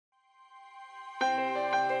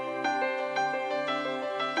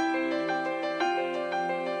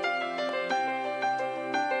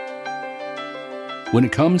When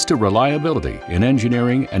it comes to reliability in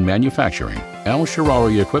engineering and manufacturing,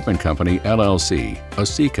 Shirawi Equipment Company, LLC,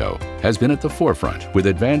 ASECO, has been at the forefront with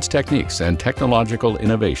advanced techniques and technological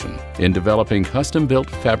innovation in developing custom-built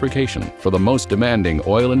fabrication for the most demanding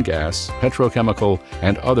oil and gas, petrochemical,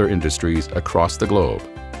 and other industries across the globe.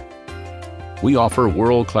 We offer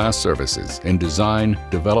world-class services in design,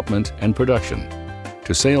 development, and production,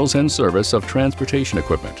 to sales and service of transportation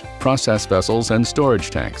equipment, process vessels and storage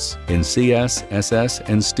tanks in CS, SS,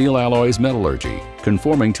 and steel alloys metallurgy,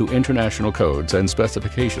 conforming to international codes and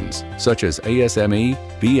specifications such as ASME,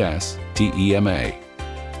 BS, TEMA.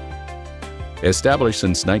 Established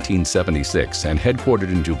since 1976 and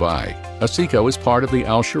headquartered in Dubai, ASECO is part of the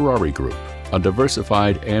Shirawi Group, a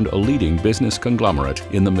diversified and a leading business conglomerate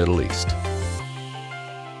in the Middle East.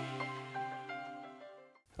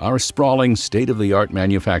 Our sprawling state-of-the-art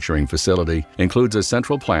manufacturing facility includes a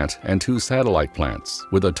central plant and 2 satellite plants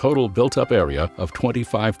with a total built-up area of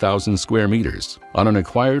 25,000 square meters on an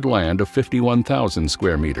acquired land of 51,000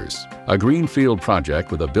 square meters. A greenfield project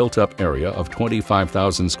with a built-up area of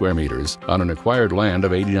 25,000 square meters on an acquired land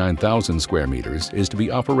of 89,000 square meters is to be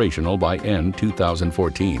operational by end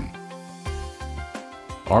 2014.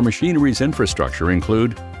 Our machinery's infrastructure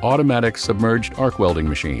include automatic submerged arc welding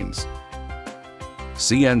machines,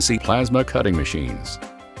 CNC plasma cutting machines,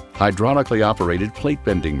 hydraulically operated plate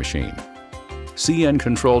bending machine,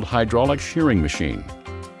 CN-controlled hydraulic shearing machine,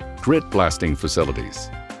 grit blasting facilities,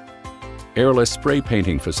 airless spray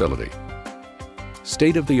painting facility,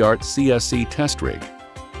 state-of-the-art CSC test rig.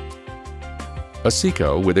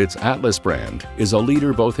 ASECO, with its Atlas brand, is a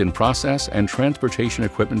leader both in process and transportation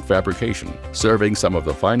equipment fabrication, serving some of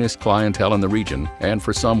the finest clientele in the region and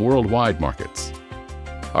for some worldwide markets.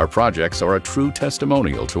 Our projects are a true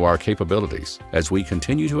testimonial to our capabilities as we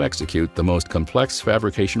continue to execute the most complex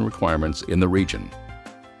fabrication requirements in the region.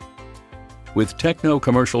 With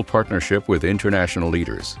techno-commercial partnership with international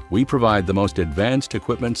leaders, we provide the most advanced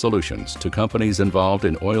equipment solutions to companies involved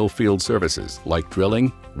in oil field services like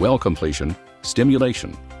drilling, well completion,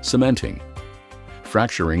 stimulation, cementing,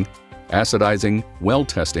 fracturing, acidizing, well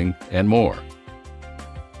testing, and more.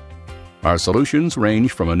 Our solutions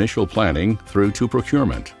range from initial planning through to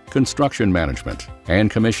procurement, construction management,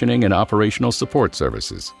 and commissioning and operational support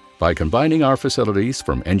services. By combining our facilities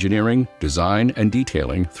from engineering, design, and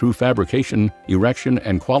detailing through fabrication, erection,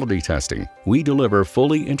 and quality testing, we deliver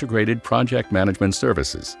fully integrated project management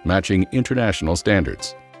services matching international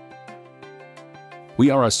standards.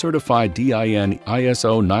 We are a certified DIN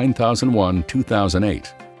ISO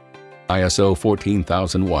 9001-2008, ISO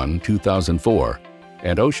 14001-2004,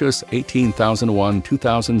 and OSHA's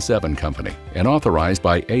 18001-2007 company, and authorized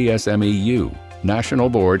by ASMEU, National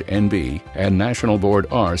Board NB, and National Board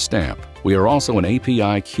R stamp. We are also an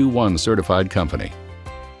API Q1 certified company.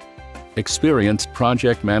 Experienced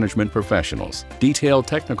project management professionals, detailed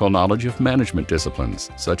technical knowledge of management disciplines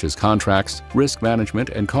such as contracts, risk management,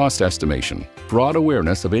 and cost estimation, broad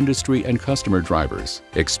awareness of industry and customer drivers,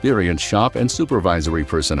 experienced shop and supervisory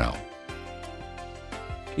personnel.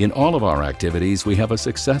 In all of our activities, we have a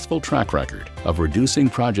successful track record of reducing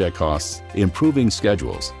project costs, improving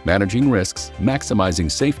schedules, managing risks, maximizing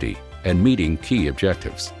safety, and meeting key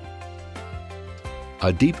objectives.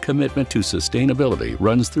 A deep commitment to sustainability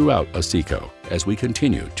runs throughout ASECO as we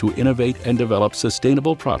continue to innovate and develop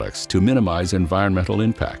sustainable products to minimize environmental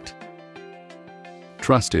impact.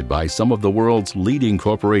 Trusted by some of the world's leading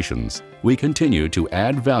corporations, we continue to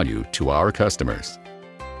add value to our customers.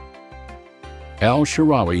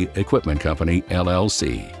 Shirawi Equipment Company,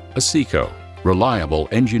 LLC, ASECO, reliable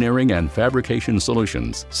engineering and fabrication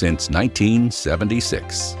solutions since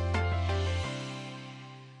 1976.